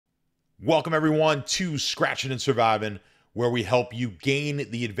Welcome everyone to Scratchin and Survivin, where we help you gain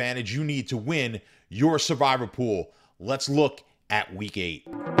the advantage you need to win your Survivor pool. Let's look at Week 8.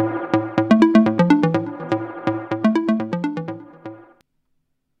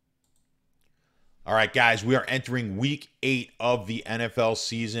 All right, guys, we are entering Week 8 of the NFL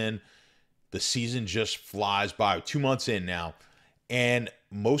season. The season just flies by. 2 months in now. And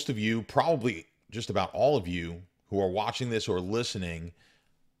most of you, probably just about all of you who are watching this or listening,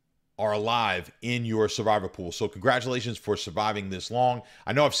 are alive in your Survivor pool. So congratulations for surviving this long.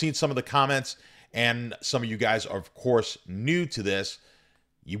 I know I've seen some of the comments, and some of you guys are, of course, new to this.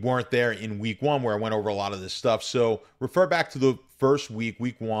 You weren't there in Week 1 where I went over a lot of this stuff. So refer back to the first week,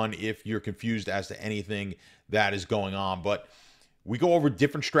 Week 1, if you're confused as to anything that is going on. But we go over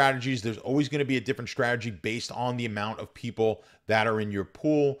different strategies. There's always going to be a different strategy based on the amount of people that are in your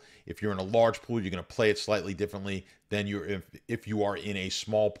pool. If you're in a large pool, you're going to play it slightly differently than if you are in a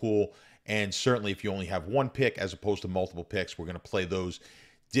small pool. And certainly if you only have one pick as opposed to multiple picks, we're going to play those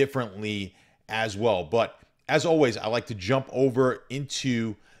differently as well. But as always, I like to jump over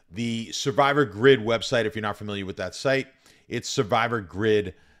into the Survivor Grid website. If you're not familiar with that site, it's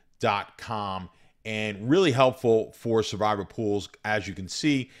survivorgrid.com. And really helpful for Survivor pools. As you can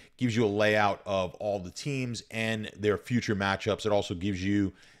see, gives you a layout of all the teams and their future matchups. It also gives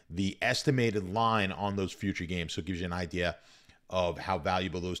you the estimated line on those future games. So it gives you an idea of how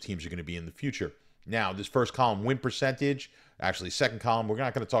valuable those teams are going to be in the future. Now, this first column, win percentage, actually second column, we're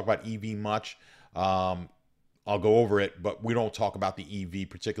not going to talk about EV much. I'll go over it, but we don't talk about the EV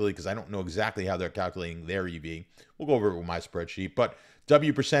particularly because I don't know exactly how they're calculating their EV. We'll go over it with my spreadsheet. But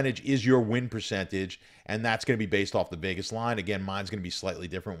W percentage is your win percentage, and that's going to be based off the Vegas line. Again, mine's going to be slightly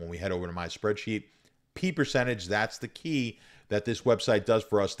different when we head over to my spreadsheet. P percentage, that's the key that this website does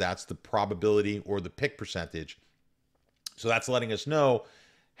for us. That's the probability or the pick percentage. So that's letting us know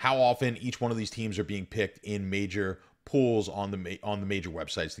how often each one of these teams are being picked in major pools on the major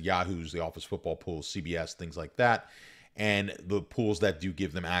websites, the Yahoos, the Office Football pools, CBS, things like that. And the pools that do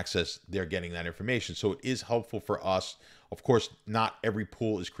give them access, they're getting that information. So it is helpful for us. Of course, not every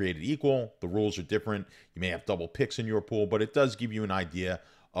pool is created equal. The rules are different. You may have double picks in your pool, but it does give you an idea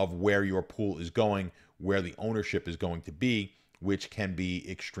of where your pool is going, where the ownership is going to be, which can be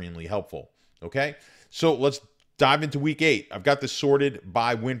extremely helpful. Okay, so let's dive into Week 8. I've got this sorted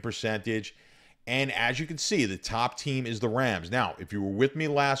by win percentage. And as you can see, the top team is the Rams. Now, if you were with me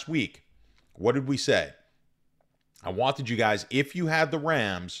last week, what did we say? I wanted you guys, if you had the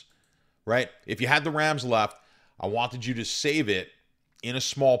Rams, right? If you had the Rams left, I wanted you to save it in a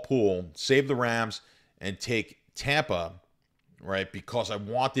small pool, save the Rams, and take Tampa, right? Because I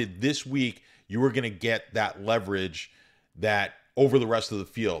wanted this week, you were going to get that leverage that over the rest of the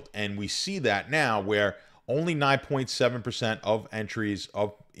field. And we see that now where only 9.7% of entries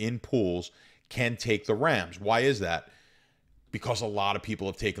in pools can take the Rams. Why is that? Because a lot of people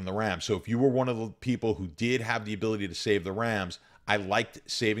have taken the Rams. So if you were one of the people who did have the ability to save the Rams, I liked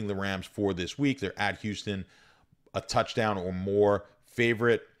saving the Rams for this week. They're at Houston, a touchdown or more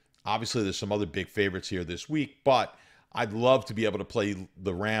favorite. Obviously, there's some other big favorites here this week, but I'd love to be able to play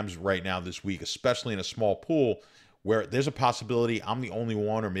the Rams right now this week, especially in a small pool where there's a possibility I'm the only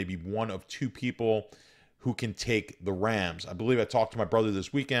one or maybe one of two people who can take the Rams. I believe I talked to my brother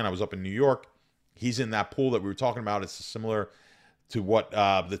this weekend. I was up in New York. He's in that pool that we were talking about. It's similar to what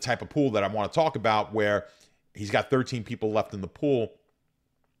the type of pool that I want to talk about, where he's got 13 people left in the pool,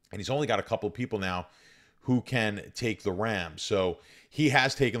 and he's only got a couple of people now who can take the Rams. So he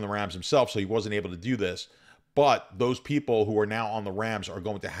has taken the Rams himself, so he wasn't able to do this. But those people who are now on the Rams are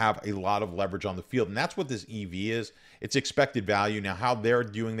going to have a lot of leverage on the field, and that's what this EV is. It's expected value. Now, how they're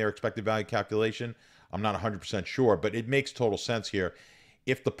doing their expected value calculation, I'm not 100% sure, but it makes total sense here.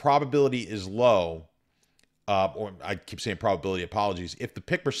 If the probability is low, or I keep saying probability, apologies. If the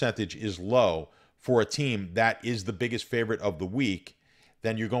pick percentage is low for a team that is the biggest favorite of the week,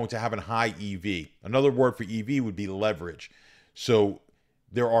 then you're going to have a high EV. Another word for EV would be leverage. So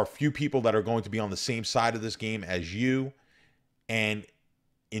there are few people that are going to be on the same side of this game as you. And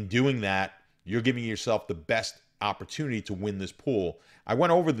in doing that, you're giving yourself the best opportunity to win this pool. I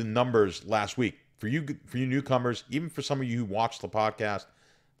went over the numbers last week. For you newcomers, even for some of you who watched the podcast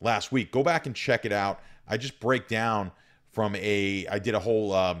last week, go back and check it out. I just break down I did a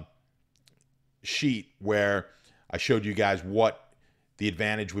whole sheet where I showed you guys what the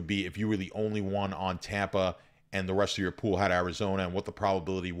advantage would be if you were the only one on Tampa and the rest of your pool had Arizona, and what the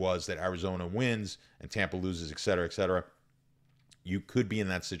probability was that Arizona wins and Tampa loses, et cetera, et cetera. You could be in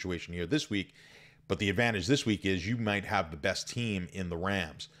that situation here this week, but the advantage this week is you might have the best team in the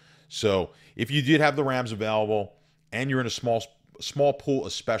Rams. So if you did have the Rams available and you're in a small small pool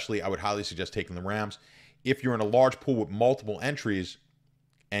especially, I would highly suggest taking the Rams. If you're in a large pool with multiple entries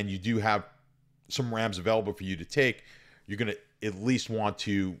and you do have some Rams available for you to take, you're going to at least want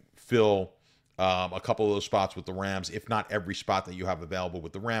to fill a couple of those spots with the Rams, if not every spot that you have available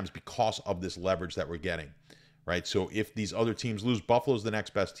with the Rams, because of this leverage that we're getting, right? So if these other teams lose, Buffalo's the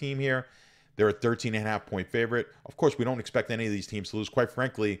next best team here. They're a 13.5-point favorite. Of course, we don't expect any of these teams to lose. Quite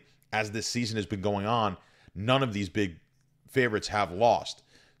frankly, as this season has been going on, none of these big favorites have lost.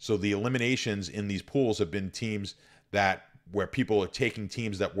 So the eliminations in these pools have been teams where people are taking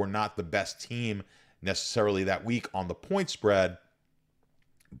teams that were not the best team necessarily that week on the point spread,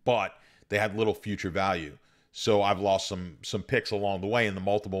 but they had little future value. So I've lost some picks along the way in the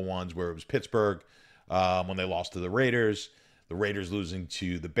multiple ones where it was Pittsburgh when they lost to the Raiders losing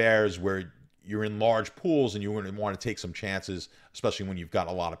to the Bears, where you're in large pools and you want to take some chances, especially when you've got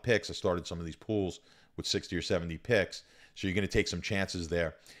a lot of picks. I started some of these pools with 60 or 70 picks, so you're going to take some chances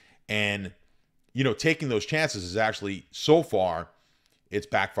there. And, taking those chances is actually, so far, it's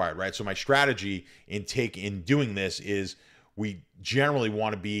backfired, right? So my strategy in doing this is we generally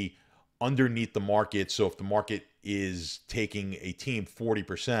want to be underneath the market. So if the market is taking a team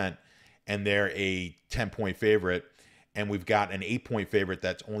 40% and they're a 10-point favorite, and we've got an 8-point favorite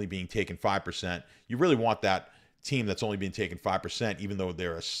that's only being taken 5%, you really want that team that's only being taken 5%, even though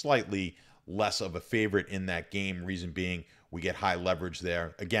they're a slightly less of a favorite in that game. Reason being, we get high leverage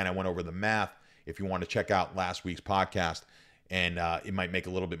there. Again, I went over the math. If you want to check out last week's podcast, and it might make a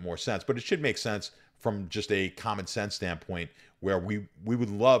little bit more sense, but it should make sense from just a common sense standpoint, where we would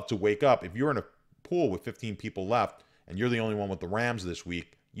love to wake up. If you're in a pool with 15 people left and you're the only one with the Rams this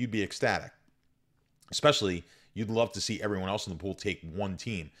week, you'd be ecstatic. Especially, you'd love to see everyone else in the pool take one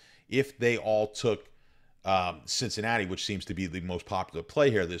team. If they all took Cincinnati, which seems to be the most popular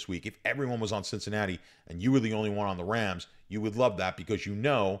play here this week, if everyone was on Cincinnati and you were the only one on the Rams, you would love that, because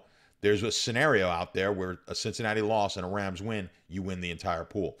there's a scenario out there where a Cincinnati loss and a Rams win, you win the entire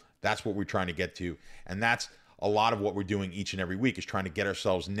pool. That's what we're trying to get to. And that's a lot of what we're doing each and every week, is trying to get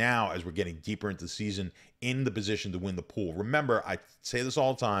ourselves now, as we're getting deeper into the season, in the position to win the pool. Remember, I say this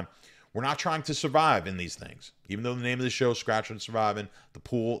all the time, we're not trying to survive in these things. Even though the name of the show is Scratchin' and Survivin', the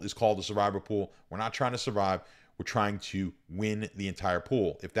pool is called the Survivor Pool. We're not trying to survive. We're trying to win the entire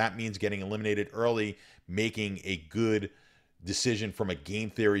pool. If that means getting eliminated early, making a good decision from a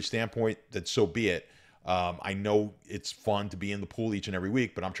game theory standpoint, then so be it. I know it's fun to be in the pool each and every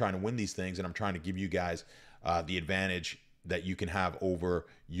week, but I'm trying to win these things, and I'm trying to give you guys the advantage that you can have over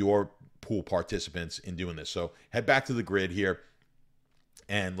your pool participants in doing this. So head back to the grid here,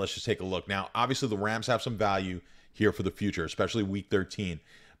 and let's just take a look. Now, obviously, the Rams have some value here for the future, especially week 13.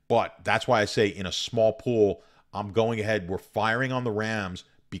 But that's why I say in a small pool, I'm going ahead. We're firing on the Rams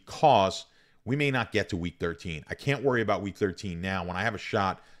because we may not get to week 13. I can't worry about week 13 now when I have a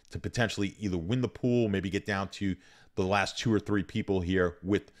shot to potentially either win the pool, maybe get down to the last 2 or 3 people here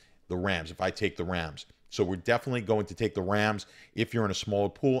with the Rams, if I take the Rams. So we're definitely going to take the Rams if you're in a smaller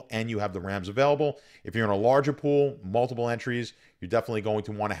pool and you have the Rams available. If you're in a larger pool, multiple entries, you're definitely going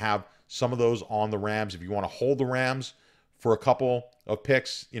to want to have some of those on the Rams. If you want to hold the Rams for a couple of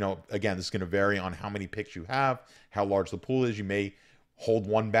picks, again, this is going to vary on how many picks you have, how large the pool is. You may hold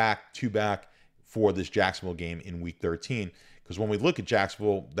 1 back, 2 back for this Jacksonville game in week 13. Because when we look at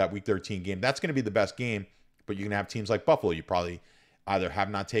Jacksonville, that week 13 game, that's going to be the best game. But you're going to have teams like Buffalo. You probably either have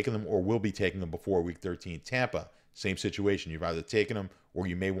not taken them or will be taking them before week 13. Tampa, same situation. You've either taken them or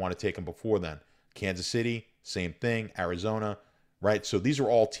you may want to take them before then. Kansas City, same thing. Arizona, right? So these are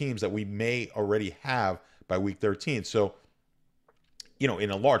all teams that we may already have by week 13. So, in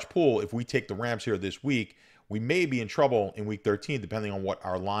a large pool, if we take the Rams here this week, we may be in trouble in week 13, depending on what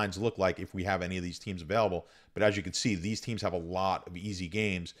our lines look like if we have any of these teams available. But as you can see, these teams have a lot of easy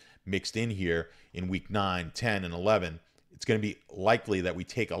games mixed in here in week 9, 10, and 11. It's going to be likely that we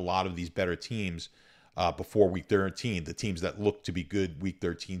take a lot of these better teams before week 13, the teams that look to be good week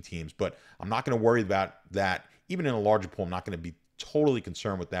 13 teams. But I'm not going to worry about that. Even in a larger pool, I'm not going to be totally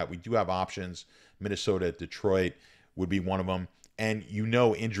concerned with that. We do have options. Minnesota, Detroit would be one of them. And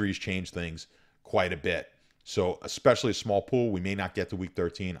injuries change things quite a bit. So especially a small pool, we may not get to week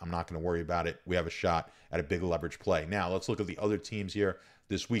 13. I'm not going to worry about it. We have a shot at a big leverage play. Now, let's look at the other teams here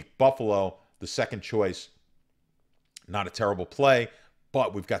this week. Buffalo, the second choice, not a terrible play,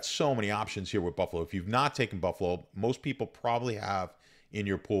 but we've got so many options here with Buffalo. If you've not taken Buffalo, most people probably have in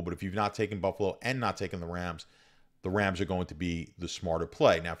your pool, but if you've not taken Buffalo and not taken the Rams are going to be the smarter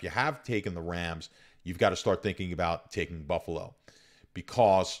play. Now, if you have taken the Rams, you've got to start thinking about taking Buffalo,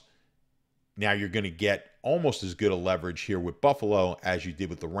 because now you're going to get almost as good a leverage here with Buffalo as you did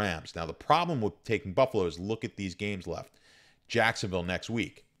with the Rams. Now, the problem with taking Buffalo is look at these games left. Jacksonville next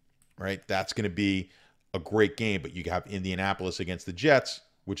week, right? That's going to be a great game, but you have Indianapolis against the Jets,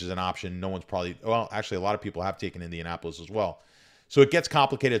 which is an option. No one's probably, well, actually, a lot of people have taken Indianapolis as well. So it gets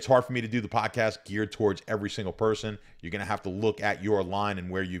complicated. It's hard for me to do the podcast geared towards every single person. You're going to have to look at your line and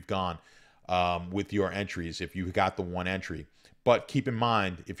where you've gone with your entries if you got the one entry. But keep in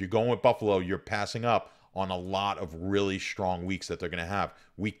mind, if you're going with Buffalo, you're passing up on a lot of really strong weeks that they're going to have.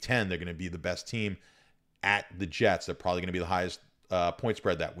 Week 10, they're going to be the best team at the Jets. They're probably going to be the highest point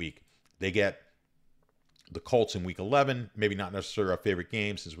spread that week. They get the Colts in week 11, maybe not necessarily our favorite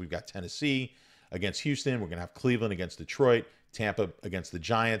game since we've got Tennessee against Houston. We're going to have Cleveland against Detroit, Tampa against the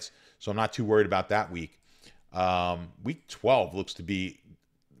Giants. So I'm not too worried about that week. Week 12 looks to be,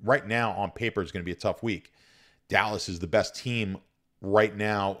 right now on paper, is going to be a tough week. Dallas is the best team right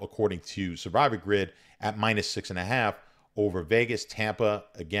now, according to Survivor Grid, at -6.5 over Vegas. Tampa,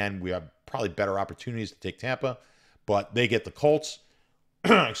 again, we have probably better opportunities to take Tampa, but they get the Colts,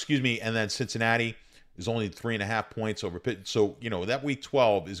 excuse me, and then Cincinnati is only 3.5 points over Pitt. So, that week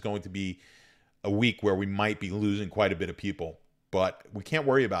 12 is going to be a week where we might be losing quite a bit of people, but we can't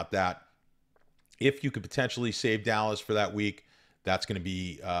worry about that. If you could potentially save Dallas for that week, that's going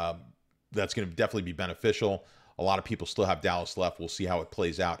to definitely be beneficial. A lot of people still have Dallas left. We'll see how it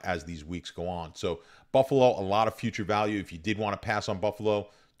plays out as these weeks go on. So Buffalo, a lot of future value. If you did want to pass on Buffalo,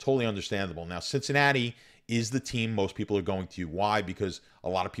 totally understandable. Now, Cincinnati is the team most people are going to. Why? Because a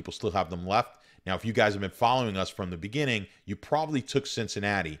lot of people still have them left. Now, if you guys have been following us from the beginning, you probably took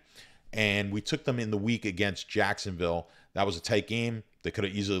Cincinnati. And we took them in the week against Jacksonville. That was a tight game. They could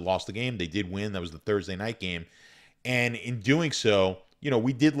have easily lost the game. They did win. That was the Thursday night game. And in doing so,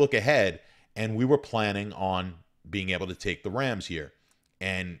 we did look ahead, and we were planning on being able to take the Rams here.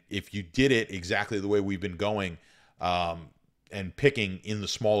 And if you did it exactly the way we've been going and picking in the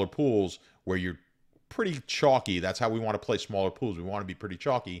smaller pools where you're pretty chalky, that's how we want to play smaller pools. We want to be pretty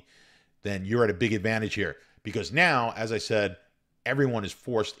chalky. Then you're at a big advantage here. Because now, as I said, everyone is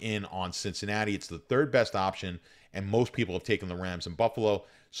forced in on Cincinnati. It's the third best option, and most people have taken the Rams and Buffalo.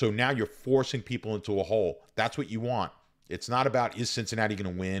 So now you're forcing people into a hole. That's what you want. It's not about, is Cincinnati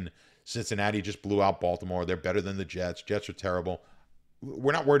going to win? Cincinnati just blew out Baltimore. They're better than the Jets. Jets are terrible.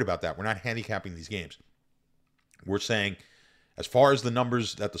 We're not worried about that. We're not handicapping these games. We're saying, as far as the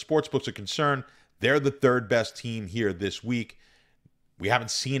numbers that the sports books are concerned, they're the third best team here this week. We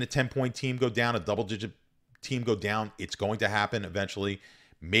haven't seen a 10-point team go down, a double-digit team go down. It's going to happen eventually.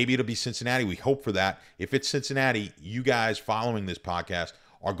 Maybe it'll be Cincinnati. We hope for that. If it's Cincinnati, you guys following this podcast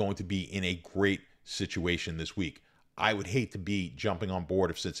are going to be in a great situation this week. I would hate to be jumping on board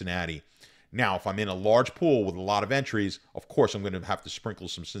of Cincinnati. Now, if I'm in a large pool with a lot of entries, of course I'm going to have to sprinkle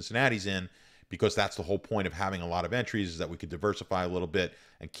some Cincinnati's in, because that's the whole point of having a lot of entries, is that we could diversify a little bit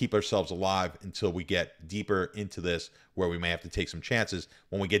and keep ourselves alive until we get deeper into this, where we may have to take some chances.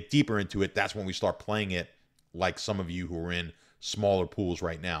 When we get deeper into it, that's when we start playing it like some of you who are in smaller pools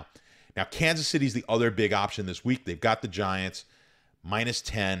right now. Now, Kansas City's the other big option this week. They've got the Giants,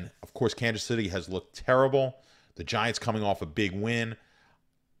 -10. Of course, Kansas City has looked terrible. The Giants coming off a big win.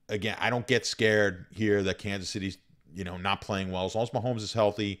 Again, I don't get scared here that Kansas City's, not playing well. As long as Mahomes is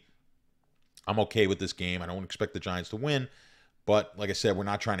healthy, I'm okay with this game. I don't expect the Giants to win. But like I said, we're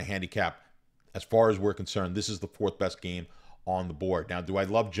not trying to handicap. As far as we're concerned, this is the fourth best game on the board. Now, do I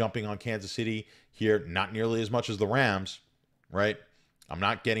love jumping on Kansas City here? Not nearly as much as the Rams, right? I'm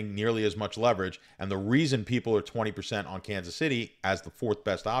not getting nearly as much leverage. And the reason people are 20% on Kansas City as the fourth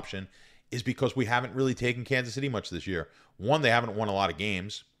best option is because we haven't really taken Kansas City much this year. One, they haven't won a lot of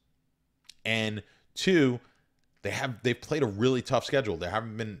games. And two, they've played a really tough schedule. There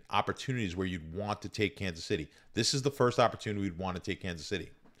haven't been opportunities where you'd want to take Kansas City. This is the first opportunity we'd want to take Kansas City.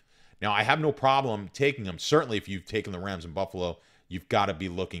 Now, I have no problem taking them. Certainly, if you've taken the Rams and Buffalo, you've got to be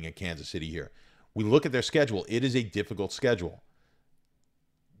looking at Kansas City here. We look at their schedule. It is a difficult schedule.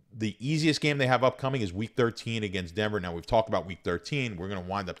 The easiest game they have upcoming is Week 13 against Denver. Now, we've talked about Week 13. We're going to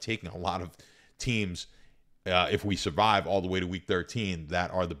wind up taking a lot of teams, if we survive all the way to Week 13, that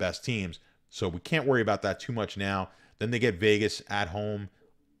are the best teams. So we can't worry about that too much now. Then they get Vegas at home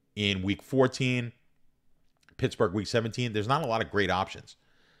in Week 14, Pittsburgh Week 17. There's not a lot of great options,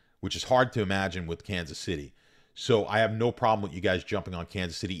 which is hard to imagine with Kansas City. So I have no problem with you guys jumping on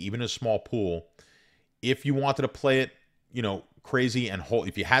Kansas City, even a small pool. If you wanted to play it, crazy and whole,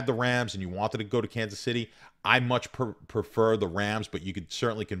 if you had the Rams and you wanted to go to Kansas City, I much prefer the Rams, but you could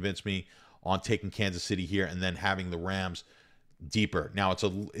certainly convince me on taking Kansas City here and then having the Rams deeper. Now,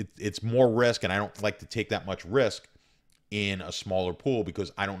 it's more risk, and I don't like to take that much risk in a smaller pool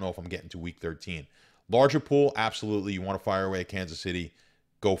because I don't know if I'm getting to Week 13. Larger pool, absolutely. You want to fire away at Kansas City,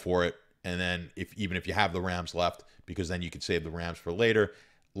 go for it. And then even if you have the Rams left, because then you could save the Rams for later.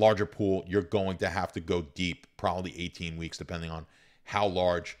 Larger pool, you're going to have to go deep, probably 18 weeks, depending on how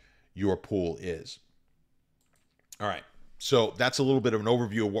large your pool is. All right, so that's a little bit of an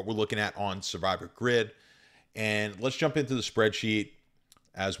overview of what we're looking at on Survivor Grid. And let's jump into the spreadsheet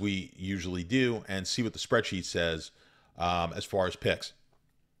as we usually do and see what the spreadsheet says as far as picks.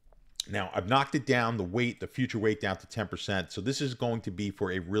 Now, I've knocked it down, the future weight down to 10%. So this is going to be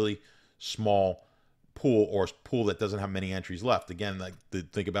for a really small pool, or pool that doesn't have many entries left. Again, like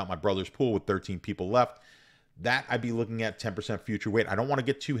think about my brother's pool with 13 people left. That I'd be looking at 10% future weight. I don't want to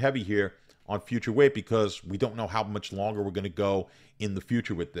get too heavy here on future weight because we don't know how much longer we're going to go in the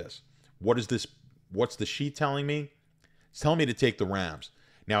future with this. What's the sheet telling me? It's telling me to take the Rams.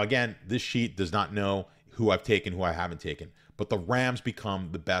 Now, again, this sheet does not know who I've taken, who I haven't taken. But the Rams become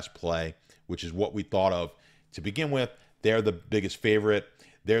the best play, which is what we thought of to begin with. They're the biggest favorite.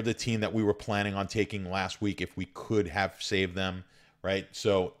 They're the team that we were planning on taking last week if we could have saved them, right?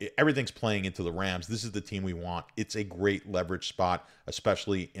 So everything's playing into the Rams. This is the team we want. It's a great leverage spot,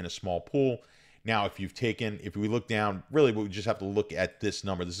 especially in a small pool. Now, if we look down, really we just have to look at this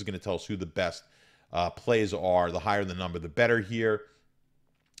number. This is going to tell us who the best plays are. The higher the number, the better here.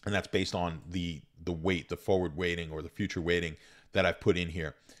 And that's based on the weight, the forward weighting or the future weighting that I've put in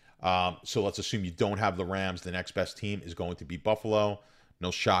here. So let's assume you don't have the Rams. The next best team is going to be Buffalo. No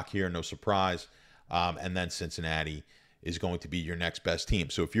shock here, no surprise. And then Cincinnati is going to be your next best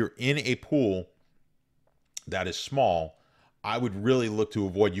team. So if you're in a pool that is small, I would really look to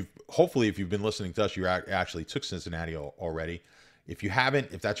avoid. Hopefully, if you've been listening to us, you actually took Cincinnati already. If you haven't,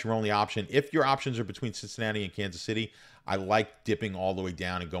 if that's your only option, if your options are between Cincinnati and Kansas City, I like dipping all the way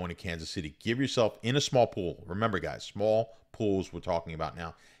down and going to Kansas City. Give yourself, in a small pool, remember guys, small pools we're talking about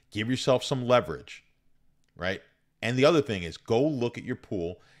now, give yourself some leverage, right? And the other thing is go look at your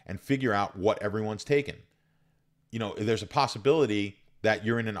pool and figure out what everyone's taken. You know, there's a possibility that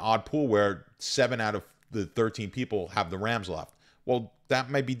you're in an odd pool where 7 out of the 13 people have the Rams left. Well,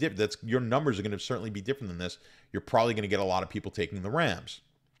 that might be different. Your numbers are going to certainly be different than this. You're probably going to get a lot of people taking the Rams.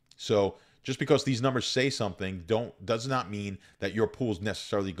 So just because these numbers say something does not mean that your pool is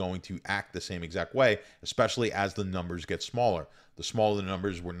necessarily going to act the same exact way, especially as the numbers get smaller. The smaller the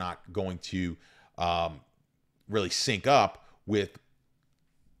numbers, we're not going to really sync up with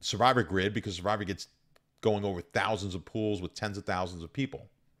Survivor Grid, because Survivor gets going over thousands of pools with tens of thousands of people.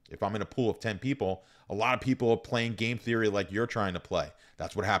 If I'm in a pool of 10 people, a lot of people are playing game theory like you're trying to play.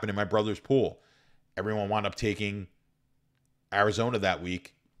 That's what happened in my brother's pool. Everyone wound up taking Arizona that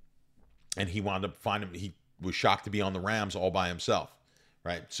week, and he was shocked to be on the Rams all by himself,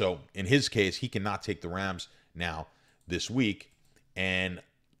 right? So in his case, he cannot take the Rams now this week, and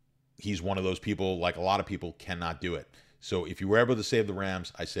he's one of those people, like a lot of people, cannot do it. So if you were able to save the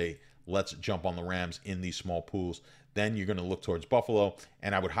Rams, I say let's jump on the Rams in these small pools. Then you're going to look towards Buffalo,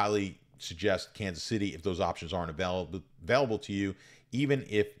 and I would highly suggest Kansas City if those options aren't available to you, even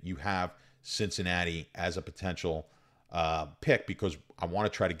if you have Cincinnati as a potential pick, because I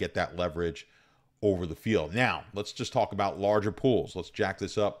want to try to get that leverage over the field. Now, let's just talk about larger pools. Let's jack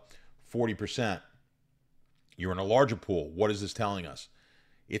this up 40%. You're in a larger pool. What is this telling us?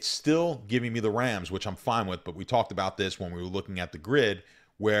 It's still giving me the Rams, which I'm fine with, but we talked about this when we were looking at the grid,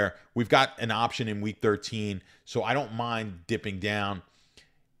 where we've got an option in week 13, so I don't mind dipping down.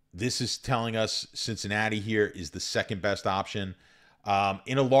 This is telling us Cincinnati here is the second best option.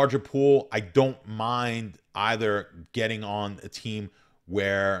 In a larger pool, I don't mind either getting on a team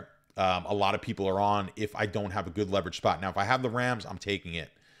where a lot of people are on if I don't have a good leverage spot. Now, if I have the Rams, I'm taking it,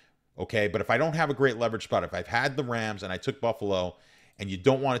 okay? But if I don't have a great leverage spot, if I've had the Rams and I took Buffalo and you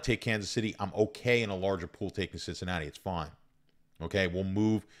don't want to take Kansas City, I'm okay in a larger pool taking Cincinnati. It's fine, okay? We'll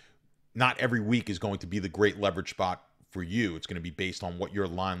move. Not every week is going to be the great leverage spot for you. It's going to be based on what your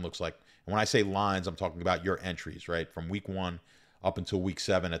line looks like. And when I say lines, I'm talking about your entries, right? From week 1 up until week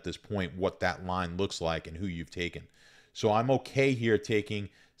 7 at this point, what that line looks like and who you've taken. So I'm okay here taking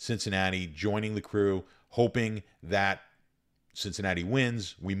Cincinnati, joining the crew, hoping that Cincinnati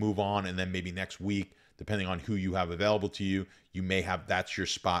wins, we move on, and then maybe next week, depending on who you have available to you, you may have, that's your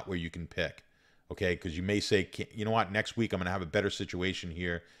spot where you can pick, okay? Because you may say, you know what, next week I'm going to have a better situation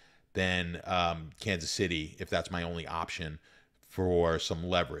here than Kansas City, if that's my only option for some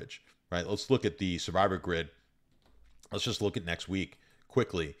leverage, right? Let's look at the Survivor Grid. Let's just look at next week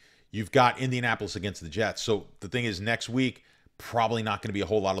quickly. You've got Indianapolis against the Jets. So the thing is, next week, probably not going to be a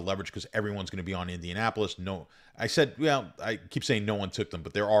whole lot of leverage because everyone's going to be on Indianapolis. No, I said, well, I keep saying no one took them,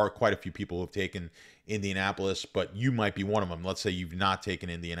 but there are quite a few people who have taken Indianapolis, but you might be one of them. Let's say you've not taken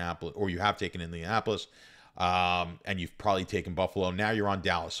Indianapolis, or you have taken Indianapolis. And you've probably taken Buffalo. Now you're on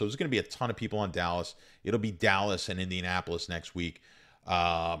Dallas. So there's going to be a ton of people on Dallas. It'll be Dallas and Indianapolis next week.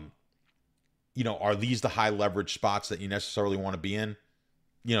 You know, are these the high leverage spots that you necessarily want to be in?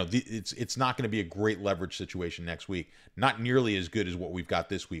 You know, it's not going to be a great leverage situation next week. Not nearly as good as what we've got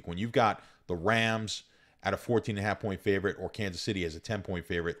this week. When you've got the Rams at a 14.5-point favorite or Kansas City as a 10-point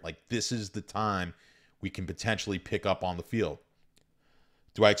favorite, like this is the time we can potentially pick up on the field.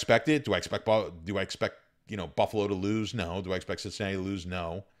 Do I expect it? Do I expect you know, Buffalo to lose? No. Do I expect Cincinnati to lose?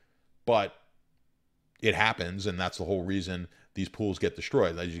 No. But it happens, and that's the whole reason these pools get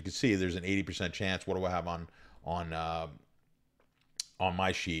destroyed. As you can see, there's an 80% chance. What do I have on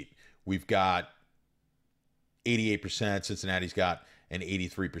my sheet? We've got 88%. Cincinnati's got an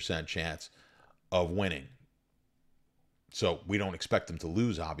 83% chance of winning. So we don't expect them to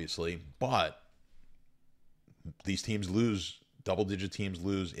lose, obviously, but these teams lose. Double-digit teams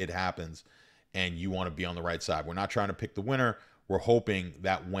lose. It happens, and you want to be on the right side. We're not trying to pick the winner. We're hoping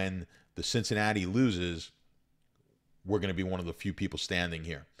that when the Cincinnati loses, we're going to be one of the few people standing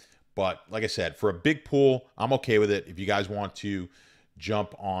here. But like I said, for a big pool, I'm okay with it. If you guys want to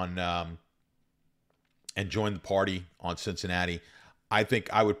jump on and join the party on Cincinnati, I think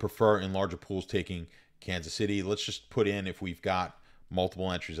I would prefer in larger pools taking Kansas City. Let's just put in, if we've got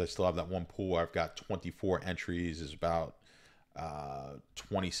multiple entries, I still have that one pool where I've got 24 entries. Is about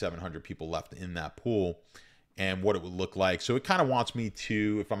 2,700 people left in that pool, and what it would look like. So it kind of wants me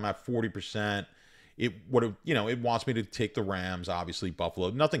to, if I'm at 40%, it would have, you know, it wants me to take the Rams, obviously Buffalo,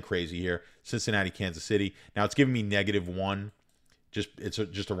 nothing crazy here. Cincinnati, Kansas City. Now it's giving me -1. It's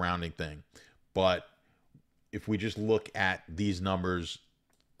just a rounding thing. But if we just look at these numbers,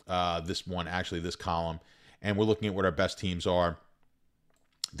 this column, and we're looking at what our best teams are.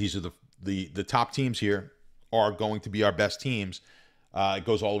 These are the top teams here are going to be our best teams. It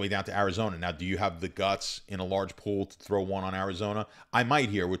goes all the way down to Arizona. Now, do you have the guts in a large pool to throw one on Arizona? I might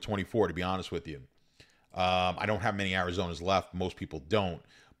here with 24, to be honest with you. I don't have many Arizonas left. Most people don't.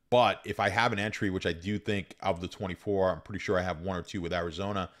 But if I have an entry, which I do think of the 24, I'm pretty sure I have 1 or 2 with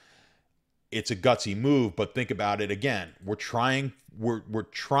Arizona. It's a gutsy move, but think about it again. We're trying.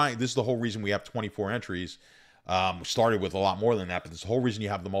 This is the whole reason we have 24 entries. Started with a lot more than that, but this whole reason you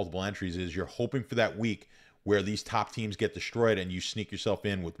have the multiple entries is you're hoping for that week where these top teams get destroyed and you sneak yourself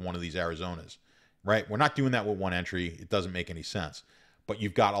in with one of these Arizonas, right? We're not doing that with one entry. It doesn't make any sense. But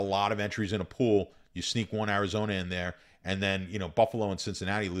you've got a lot of entries in a pool. You sneak one Arizona in there, and then, you know, Buffalo and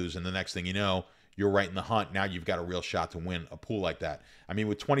Cincinnati lose, and the next thing you know, you're right in the hunt. Now you've got a real shot to win a pool like that. I mean,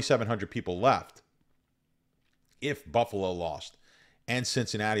 with 2,700 people left, if Buffalo lost and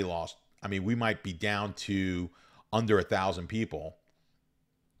Cincinnati lost, I mean, we might be down to under 1,000 people,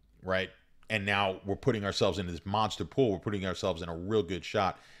 right? And now we're putting ourselves into this monster pool. We're putting ourselves in a real good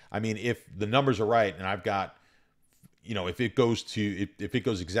shot. I mean, if the numbers are right, and I've got, you know, if it goes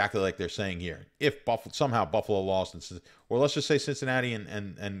exactly like they're saying here, if somehow Buffalo lost, or let's just say Cincinnati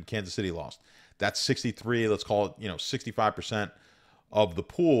and Kansas City lost, that's 63. Let's call it, you know, 65% of the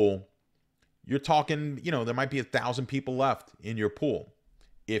pool. You're talking, you know, there might be 1,000 people left in your pool.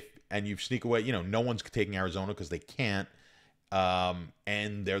 And you sneak away, you know, no one's taking Arizona because they can't.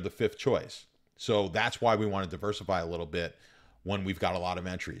 And they're the 5th choice. So that's why we want to diversify a little bit when we've got a lot of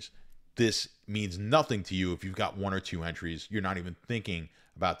entries. This means nothing to you if you've got 1 or 2 entries. You're not even thinking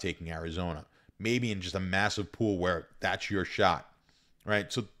about taking Arizona. Maybe in just a massive pool where that's your shot,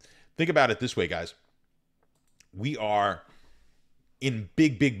 right? So think about it this way, guys. We are in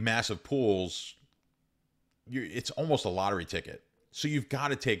big, massive pools. It's almost a lottery ticket. So you've got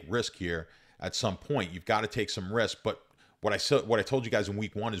to take risk here at some point. You've got to take some risk, but what I told you guys in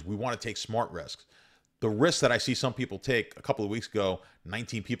week 1 is we want to take smart risks. The risks that I see some people take, a couple of weeks ago,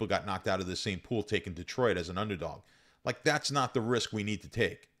 19 people got knocked out of the same pool taking Detroit as an underdog. Like, that's not the risk we need to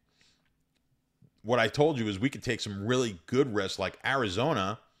take. What I told you is we could take some really good risks, like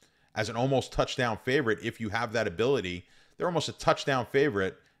Arizona as an almost touchdown favorite. If you have that ability, they're almost a touchdown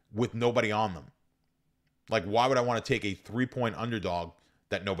favorite with nobody on them. Like, why would I want to take a 3-point underdog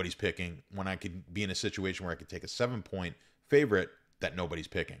that nobody's picking when I could be in a situation where I could take a 7-point favorite that nobody's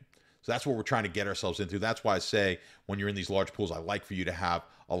picking? So that's what we're trying to get ourselves into. That's why I say when you're in these large pools, I like for you to have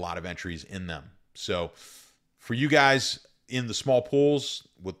a lot of entries in them. So for you guys in the small pools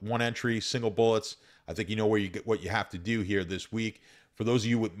with 1 entry, single bullets, I think you know what you have to do here this week. For those of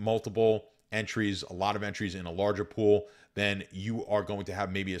you with multiple entries, a lot of entries in a larger pool, then you are going to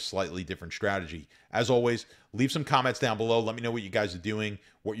have maybe a slightly different strategy. As always, leave some comments down below. Let me know what you guys are doing,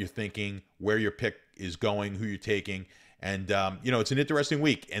 what you're thinking, where your pick is going, who you're taking. And, you know, it's an interesting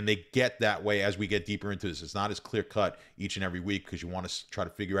week, and they get that way as we get deeper into this. It's not as clear-cut each and every week because you want to try to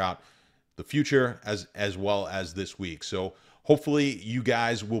figure out the future as well as this week. So hopefully you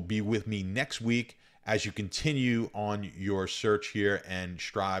guys will be with me next week as you continue on your search here and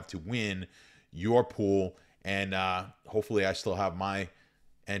strive to win your pool. And hopefully I still have my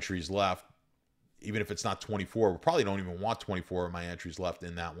entries left, even if it's not 24. We probably don't even want 24 of my entries left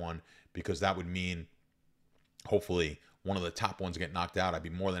in that one, because that would mean hopefully one of the top ones get knocked out. I'd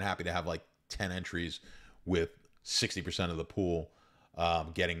be more than happy to have like 10 entries with 60% of the pool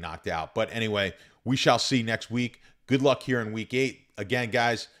getting knocked out. But anyway, we shall see next week. Good luck here in week 8. Again,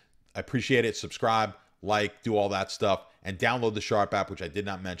 guys, I appreciate it. Subscribe, like, do all that stuff, and download the Sharp app, which I did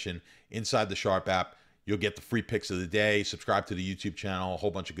not mention. Inside the Sharp app, you'll get the free picks of the day. Subscribe to the YouTube channel, a whole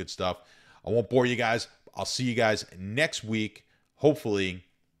bunch of good stuff. I won't bore you guys. I'll see you guys next week, hopefully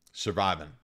surviving.